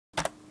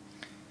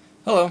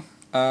Hello,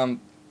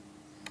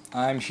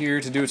 I'm here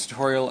to do a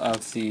tutorial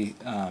of the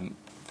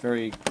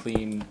very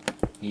clean,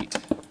 neat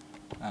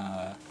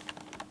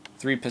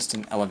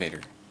 3-piston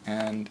elevator.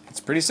 And it's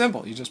pretty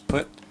simple. You just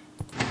put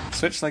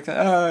switch like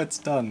that. Oh, it's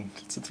done.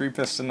 It's a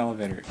 3-piston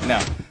elevator.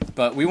 No,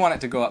 but we want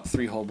it to go up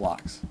 3 whole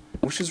blocks,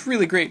 which is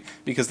really great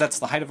because that's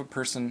the height of a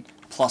person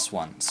plus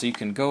 1. So you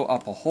can go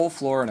up a whole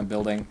floor in a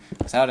building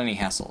without any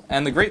hassle.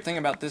 And the great thing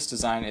about this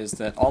design is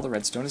that all the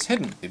redstone is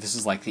hidden. This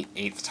is like the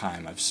 8th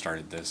time I've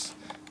started this.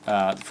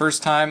 The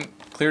first time,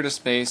 cleared a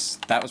space.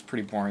 That was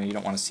pretty boring. You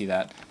don't want to see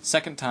that.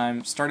 Second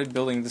time, started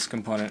building this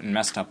component and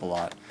messed up a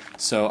lot.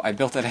 So I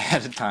built it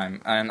ahead of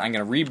time, and I'm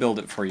going to rebuild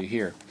it for you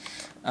here.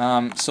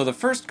 So the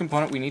first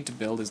component we need to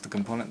build is the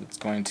component that's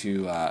going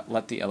to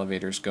let the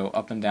elevators go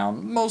up and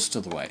down most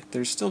of the way.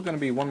 There's still going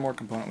to be one more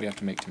component we have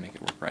to make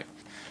it work right.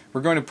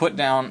 We're going to put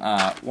down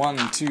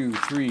 1, 2,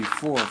 3,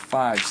 4,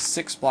 5,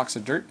 6 blocks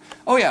of dirt.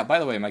 Oh yeah, by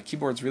the way, my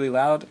keyboard's really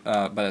loud,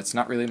 but it's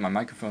not really. My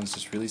microphone's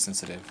just really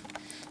sensitive.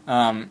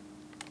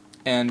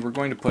 And we're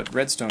going to put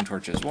redstone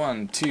torches.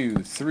 1, 2,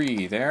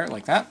 3 there,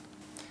 like that.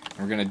 And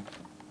we're going to,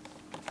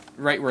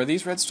 right where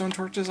these redstone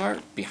torches are,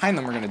 behind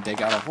them we're going to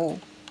dig out a hole.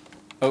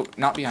 Oh,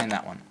 not behind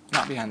that one.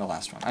 Not behind the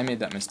last one. I made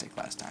that mistake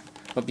last time.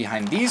 But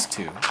behind these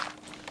two,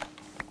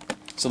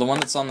 so the one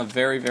that's on the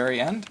very, very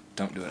end,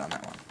 don't do it on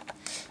that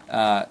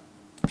one.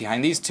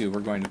 Behind these two, we're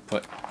going to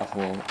put a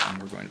hole,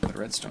 and we're going to put a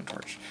redstone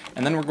torch.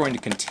 And then we're going to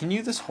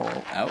continue this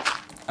hole out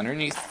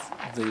underneath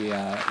the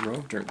row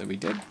of dirt that we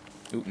did.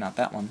 Oop, not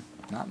that one.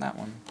 Not that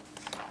one.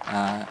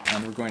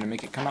 And we're going to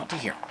make it come out to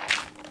here.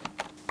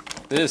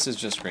 This is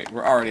just great.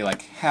 We're already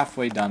like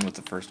halfway done with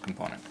the first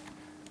component.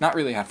 Not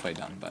really halfway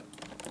done, but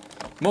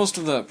most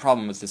of the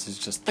problem with this is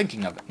just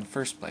thinking of it in the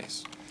first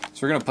place.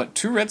 So we're going to put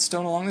 2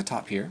 redstone along the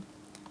top here.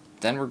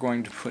 Then we're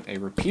going to put a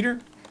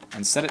repeater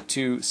and set it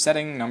to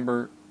setting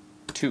number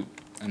 2.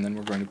 And then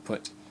we're going to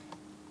put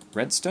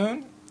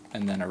redstone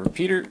and then a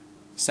repeater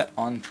set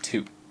on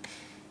 2.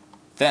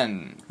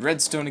 Then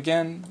redstone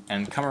again,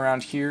 and come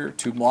around here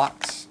 2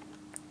 blocks,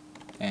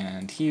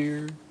 and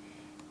here,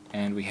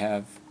 and we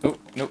have, oh,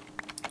 nope,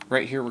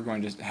 right here we're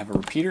going to have a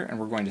repeater, and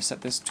we're going to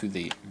set this to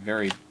the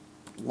very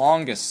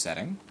longest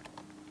setting,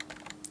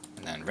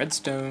 and then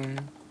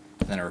redstone,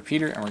 and then a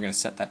repeater, and we're going to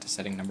set that to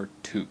setting number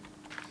 2,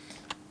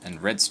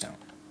 and redstone.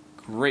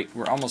 Great,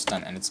 we're almost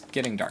done, and it's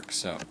getting dark,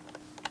 so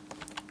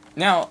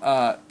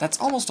now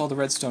that's almost all the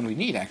redstone we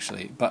need,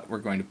 actually, but we're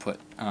going to put,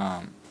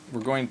 we're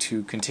going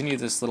to continue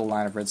this little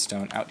line of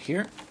redstone out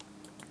here,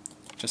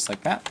 just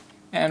like that,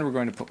 and we're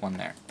going to put one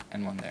there,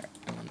 and one there,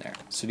 and one there.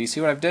 So do you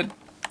see what I've did?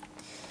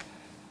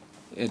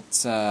 It's,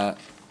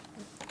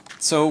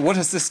 so what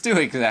does this do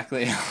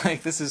exactly?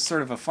 Like, this is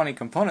sort of a funny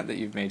component that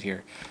you've made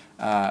here.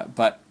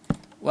 But,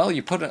 well,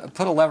 you put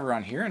a lever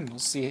on here, and we'll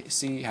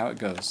see how it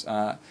goes.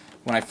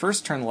 When I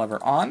first turn the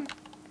lever on,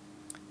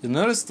 you'll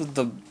notice that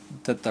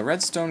the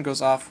redstone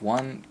goes off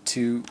 1,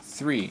 2,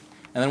 3.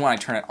 And then when I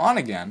turn it on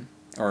again,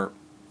 or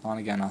on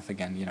again, off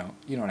again, you know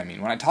what I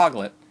mean. When I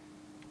toggle it,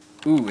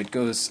 ooh, it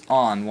goes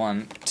on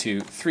 1,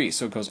 2, 3.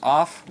 So it goes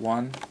off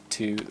 1,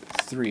 2,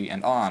 3,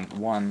 and on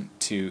 1,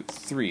 2,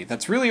 3.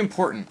 That's really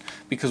important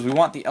because we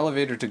want the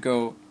elevator to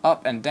go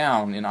up and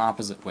down in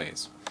opposite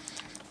ways.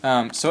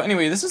 So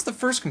anyway, this is the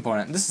first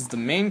component. This is the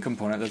main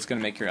component that's going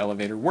to make your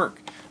elevator work.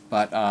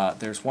 But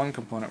there's one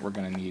component we're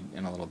going to need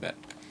in a little bit.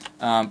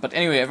 But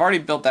anyway, I've already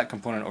built that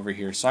component over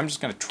here, so I'm just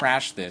going to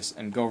trash this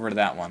and go over to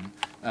that one.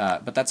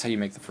 But that's how you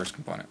make the first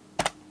component.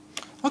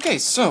 Okay,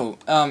 so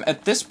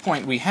at this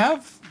point we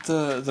have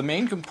the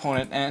main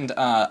component, and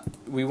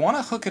we want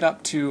to hook it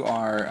up to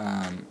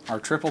our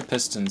triple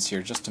pistons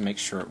here just to make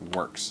sure it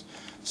works.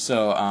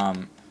 So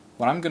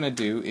what I'm going to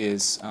do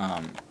is,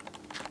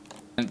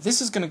 and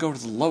this is going to go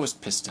to the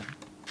lowest piston.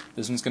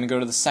 This one's going to go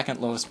to the second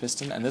lowest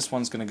piston, and this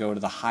one's going to go to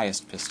the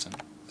highest piston.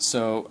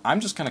 So I'm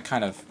just going to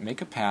kind of make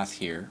a path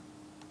here.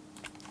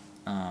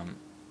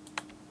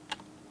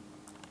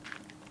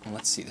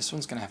 Let's see, this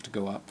one's going to have to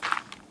go up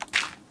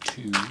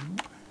 2.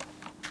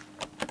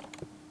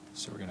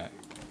 So we're going to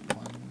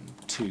 1,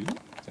 2.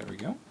 There we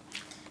go.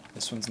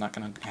 This one's not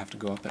going to have to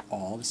go up at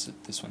all.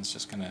 This one's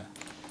just going to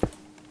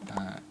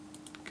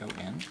go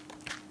in. And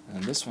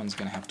then this one's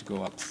going to have to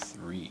go up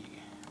 3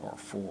 or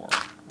 4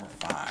 or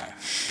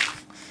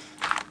 5.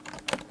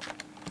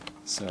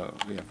 So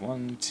we have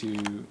 1,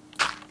 2,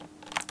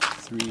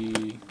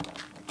 3,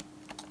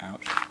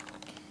 out,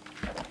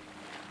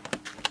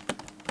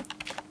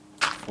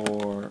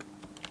 4,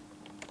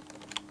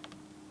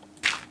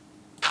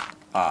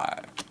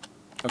 5.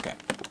 Okay.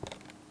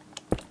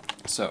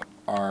 So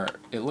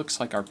it looks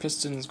like our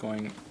pistons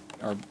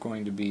are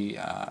going to be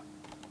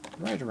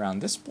right around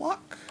this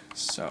block.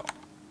 So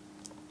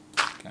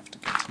I have to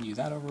continue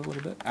that over a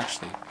little bit.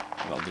 Actually,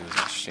 what I'll do is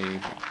I'll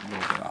shave a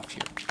little bit off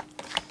here.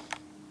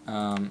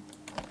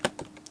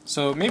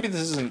 So maybe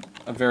this isn't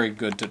a very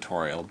good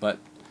tutorial, but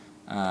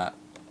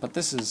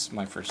this is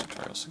my first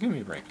tutorial, so give me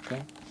a break,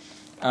 okay?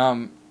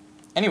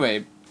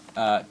 Anyway,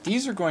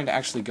 these are going to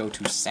actually go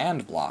to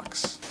sand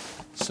blocks.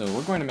 So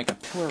we're going to make a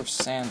pillar of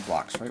sand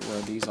blocks right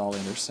where these all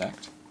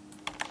intersect.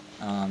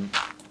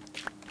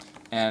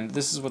 And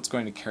this is what's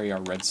going to carry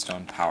our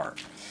redstone power.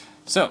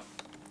 So,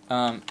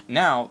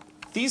 now,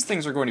 these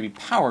things are going to be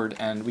powered,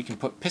 and we can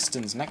put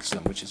pistons next to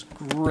them, which is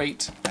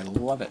great. I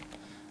love it.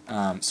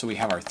 So we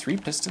have our 3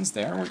 pistons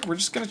there. We're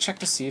just going to check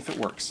to see if it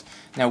works.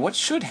 Now, what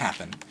should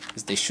happen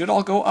is they should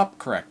all go up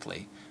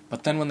correctly,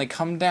 but then when they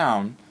come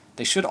down,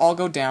 they should all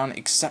go down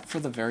except for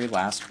the very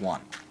last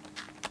one.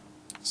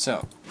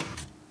 So,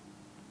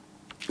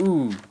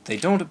 ooh, they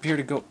don't appear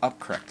to go up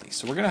correctly.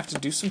 So we're going to have to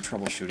do some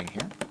troubleshooting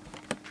here.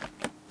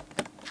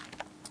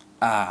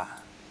 Now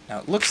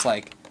it looks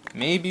like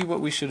maybe what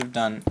we should have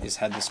done is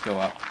had this go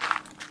up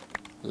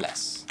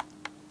less.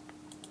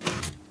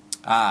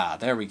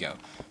 There we go.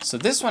 So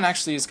this one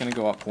actually is going to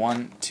go up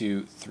 1,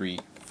 2, 3,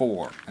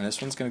 4. And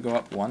this one's going to go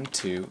up 1,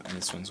 2, and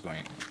this one's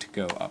going to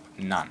go up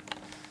none.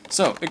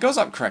 So it goes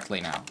up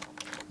correctly now.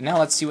 Now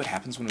let's see what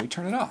happens when we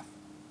turn it off.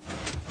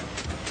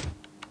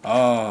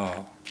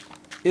 Oh,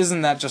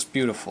 isn't that just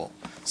beautiful?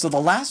 So the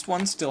last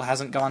one still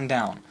hasn't gone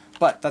down,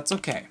 but that's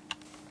okay.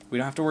 We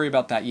don't have to worry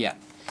about that yet.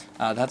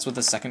 That's what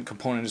the second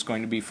component is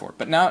going to be for.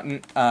 But now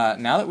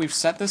that we've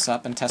set this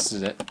up and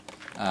tested it,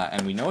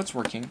 and we know it's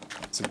working,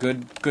 it's a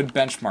good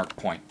benchmark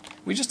point.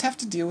 We just have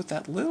to deal with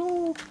that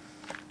little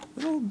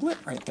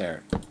blip right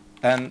there.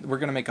 And we're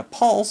going to make a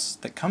pulse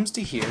that comes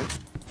to here,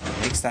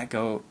 and makes that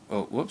go,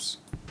 oh, whoops.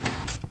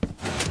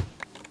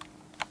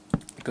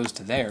 It goes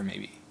to there,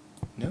 maybe.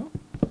 No?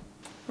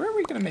 Where are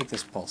we going to make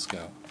this pulse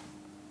go?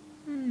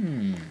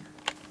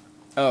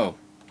 Oh.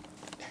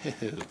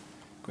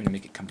 Going to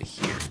make it come to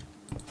here.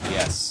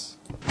 Yes.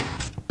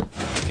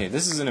 Okay,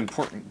 this is an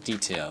important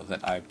detail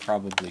that I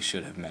probably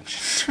should have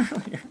mentioned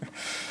earlier.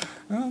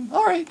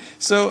 Alright,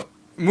 so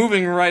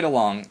moving right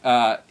along.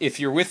 If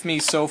you're with me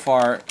so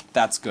far,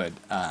 that's good.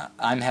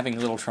 I'm having a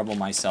little trouble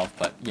myself,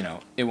 but, you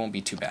know, it won't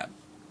be too bad.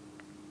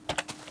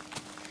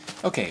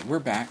 Okay, we're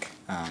back.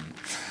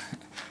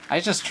 I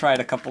just tried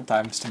a couple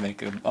times to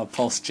make a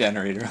pulse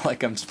generator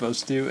like I'm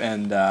supposed to,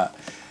 and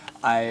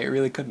I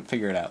really couldn't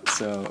figure it out,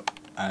 so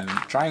I'm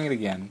trying it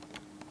again.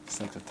 It's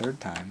like the 3rd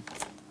time.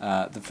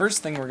 The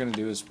first thing we're going to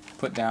do is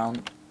put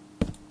down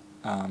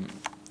a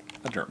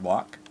dirt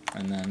block,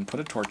 and then put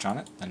a torch on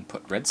it, then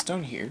put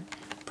redstone here,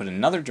 put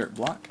another dirt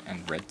block,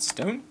 and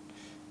redstone,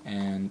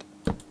 and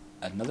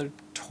another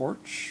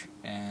torch,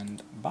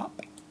 and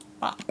bop,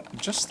 bop.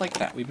 Just like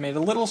that. We've made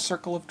a little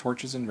circle of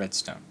torches and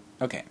redstone.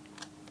 Okay,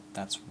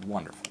 that's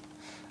wonderful.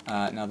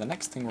 Now the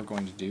next thing we're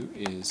going to do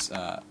is,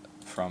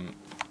 from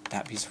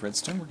that piece of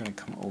redstone, we're going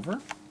to come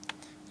over.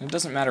 And it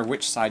doesn't matter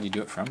which side you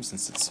do it from,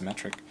 since it's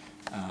symmetric,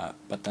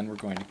 but then we're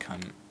going to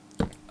come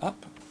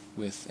up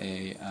with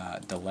a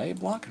delay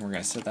block, and we're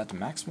going to set that to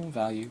maximum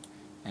value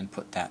and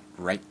put that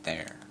right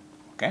there.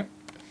 Okay?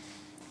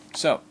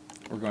 So,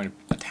 we're going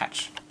to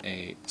attach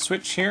a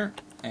switch here,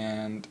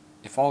 and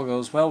if all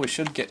goes well, we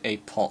should get a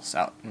pulse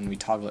out when we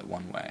toggle it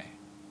one way.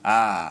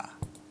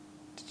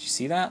 Did you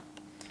see that?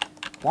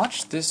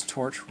 Watch this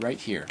torch right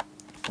here.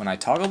 When I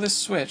toggle this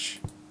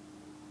switch,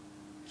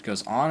 it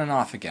goes on and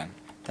off again.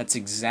 That's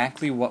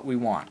exactly what we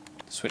want.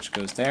 The switch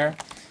goes there,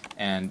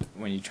 and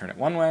when you turn it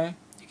one way,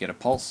 you get a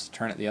pulse.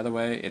 Turn it the other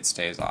way, it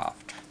stays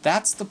off.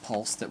 That's the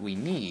pulse that we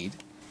need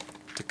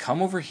to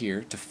come over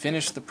here to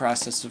finish the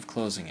process of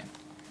closing it.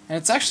 And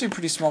it's actually a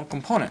pretty small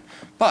component,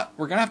 but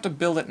we're going to have to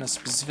build it in a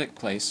specific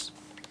place.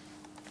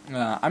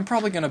 I'm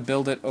probably going to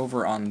build it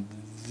over on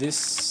this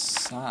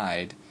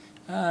side.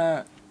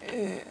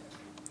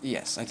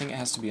 Yes, I think it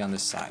has to be on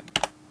this side.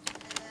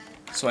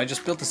 So I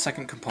just built the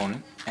second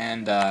component,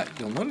 and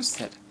you'll notice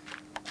that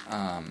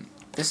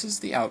this is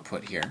the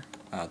output here.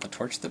 The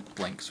torch that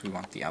blinks, we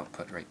want the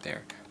output right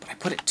there. But I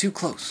put it too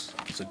close,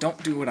 so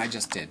don't do what I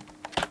just did.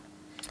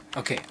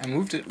 Okay, I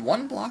moved it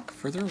 1 block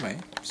further away,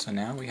 so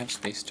now we have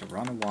space to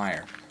run a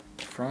wire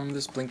from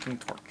this blinking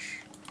torch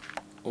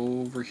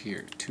over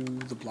here to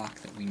the block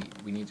that we need.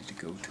 We needed to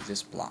go to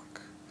this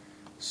block.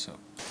 So,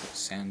 put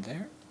sand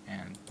there,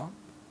 and bop,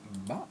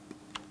 bop.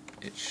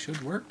 It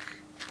should work.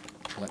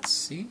 Let's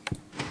see.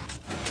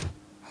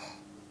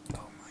 Oh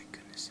my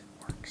goodness,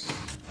 it works.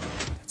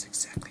 That's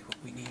exactly what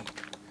we need.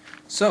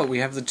 So, we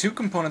have the 2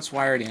 components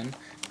wired in.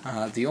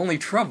 The only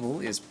trouble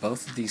is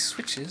both of these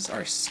switches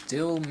are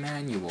still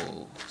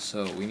manual.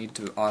 So we need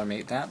to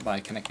automate that by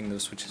connecting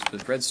those switches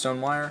with redstone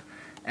wire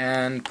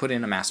and put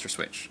in a master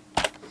switch.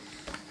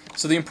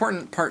 So the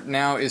important part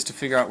now is to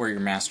figure out where your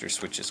master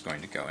switch is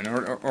going to go. In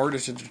order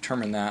to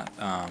determine that,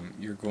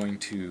 you're going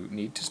to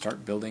need to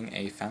start building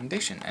a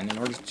foundation. And in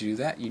order to do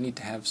that, you need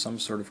to have some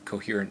sort of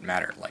coherent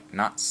matter, like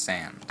not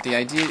sand. The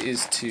idea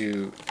is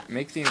to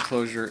make the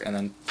enclosure and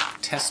then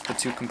test the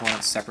 2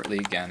 components separately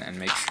again and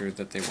make sure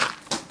that they work.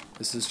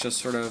 This is just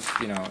sort of,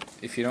 you know,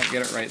 if you don't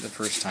get it right the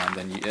first time,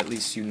 then at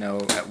least you know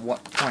at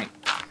what point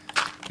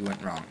you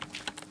went wrong.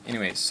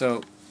 Anyway,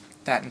 so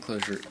that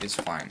enclosure is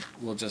fine.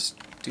 We'll just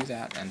do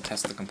that and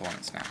test the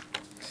components now.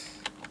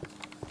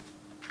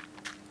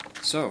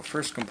 So,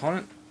 first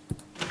component,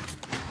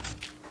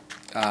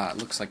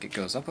 looks like it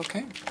goes up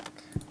okay.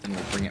 Then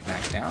we'll bring it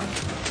back down.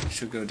 It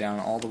should go down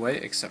all the way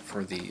except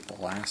for the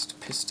last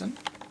piston.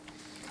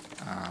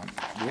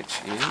 which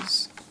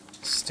is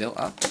still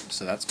up,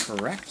 so that's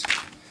correct.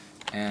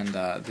 And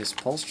this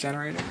pulse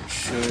generator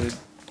should,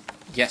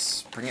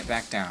 yes, bring it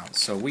back down.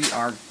 So we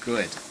are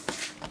good.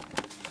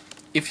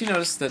 If you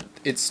notice that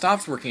it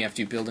stops working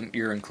after you build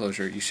your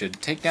enclosure, you should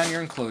take down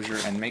your enclosure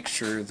and make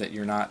sure that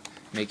you're not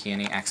making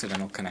any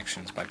accidental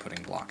connections by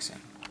putting blocks in.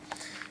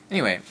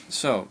 Anyway,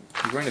 so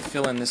we're going to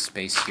fill in this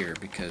space here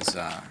because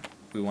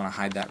we want to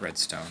hide that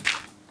redstone.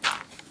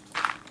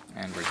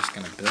 And we're just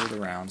going to build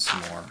around some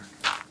more.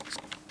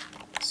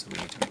 So we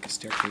need to make a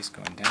staircase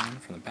going down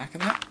from the back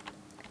of that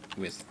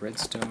with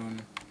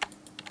redstone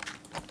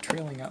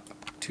trailing up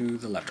to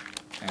the lever.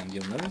 And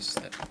you'll notice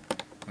that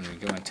when we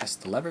go and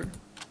test the lever,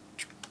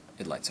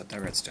 it lights up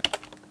that redstone.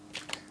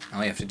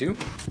 All you have to do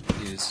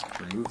is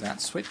remove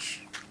that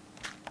switch,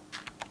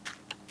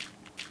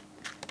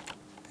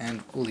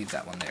 and we'll leave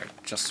that one there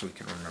just so we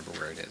can remember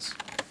where it is.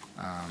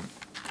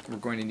 We're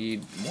going to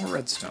need more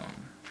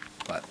redstone,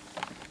 but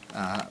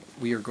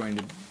we are going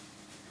to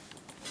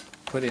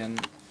put in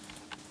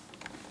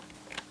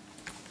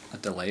a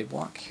delay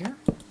block here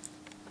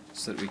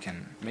so that we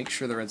can make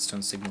sure the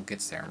redstone signal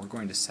gets there. We're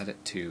going to set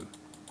it to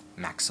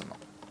maximum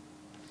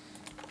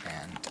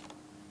and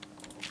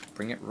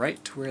bring it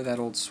right to where that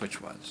old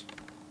switch was.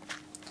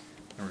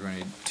 And we're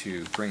going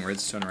to bring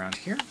redstone around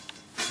here,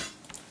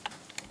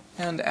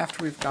 and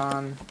after we've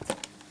gone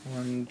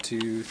 1,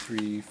 2,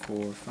 3,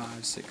 4,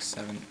 5, 6,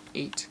 7,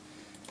 8,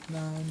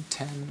 9,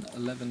 10,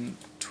 11,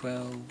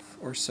 12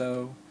 or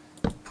so,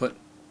 put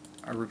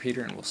our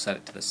repeater and we'll set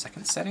it to the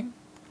second setting.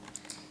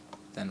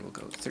 Then we'll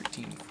go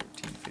 13,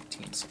 14,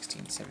 15,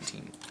 16,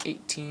 17,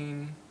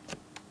 18.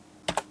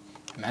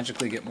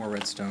 Magically get more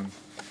redstone.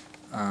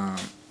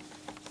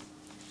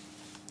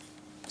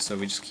 So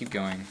we just keep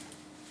going.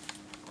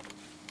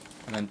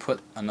 And then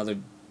put another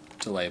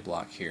delay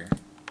block here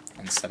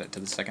and set it to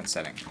the second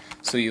setting.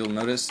 So you'll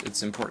notice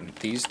it's important.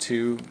 These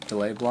two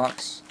delay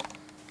blocks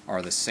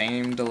are the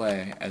same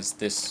delay as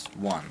this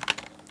one.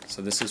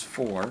 So this is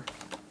 4,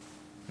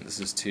 and this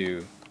is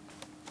 2,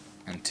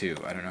 and 2.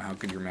 I don't know how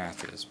good your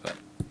math is, but...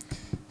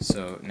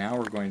 So now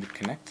we're going to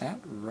connect that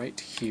right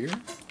here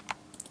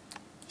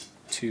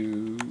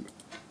to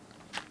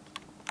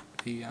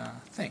the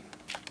thing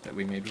that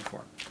we made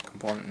before.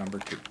 Component number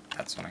 2.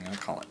 That's what I'm going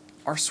to call it.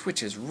 Our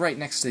switch is right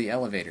next to the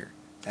elevator.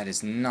 That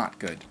is not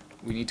good.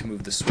 We need to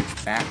move the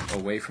switch back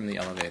away from the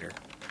elevator.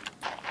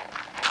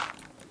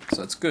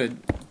 So it's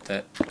good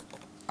that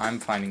I'm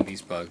finding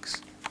these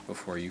bugs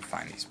before you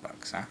find these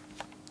bugs, huh?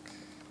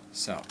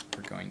 So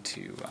we're going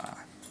to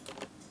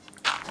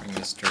bring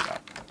this dirt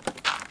up.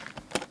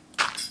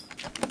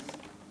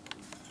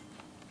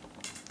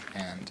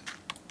 And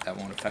that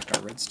won't affect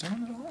our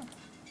redstone at all,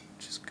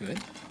 which is good.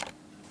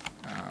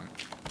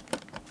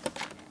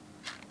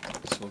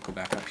 So we'll go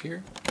back up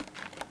here.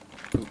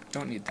 Oop,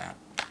 don't need that.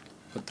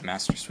 Put the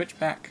master switch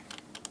back.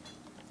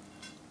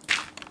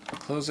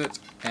 Close it,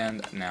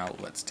 and now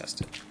let's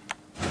test it.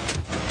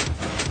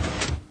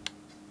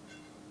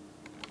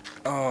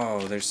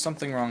 Oh, there's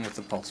something wrong with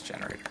the pulse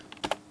generator.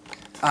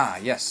 Ah,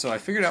 yes, so I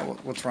figured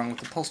out what's wrong with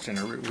the pulse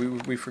generator.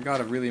 We forgot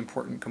a really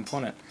important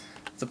component.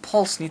 The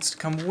pulse needs to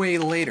come way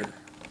later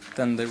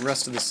than the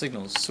rest of the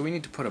signals, so we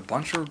need to put a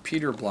bunch of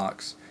repeater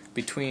blocks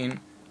between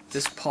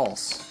this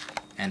pulse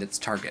and its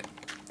target.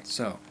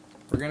 So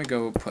we're going to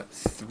go put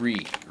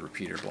 3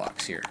 repeater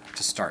blocks here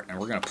to start, and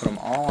we're going to put them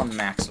all on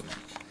maximum.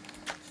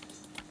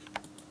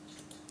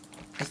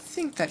 I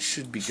think that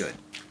should be good.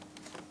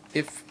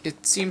 If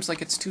it seems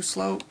like it's too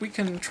slow, we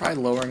can try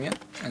lowering it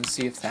and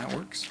see if that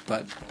works,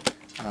 but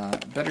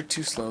better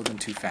too slow than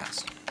too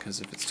fast, because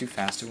if it's too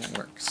fast it won't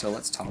work. So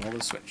let's toggle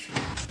the switch.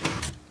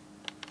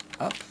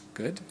 Up,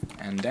 good,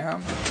 and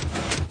down.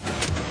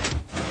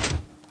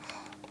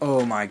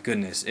 Oh my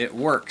goodness, it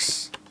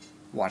works!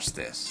 Watch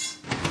this.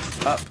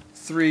 Up,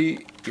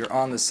 3, you're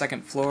on the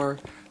second floor.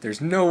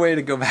 There's no way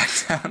to go back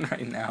down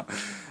right now.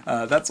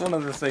 That's one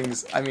of the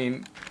things, I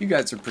mean, you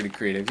guys are pretty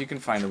creative. You can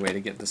find a way to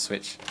get the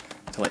switch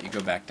to let you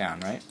go back down,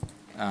 right?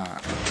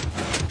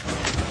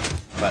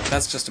 But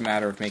that's just a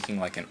matter of making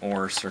like an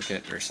OR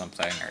circuit or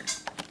something, or,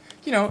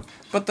 you know,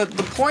 but the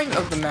point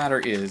of the matter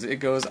is it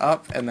goes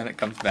up and then it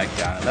comes back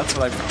down, and that's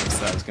what I promised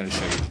that I was going to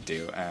show you to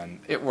do, and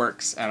it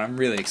works, and I'm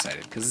really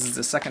excited, because this is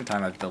the second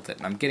time I've built it,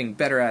 and I'm getting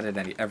better at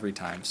it every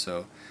time,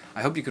 so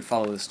I hope you could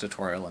follow this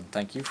tutorial, and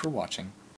thank you for watching.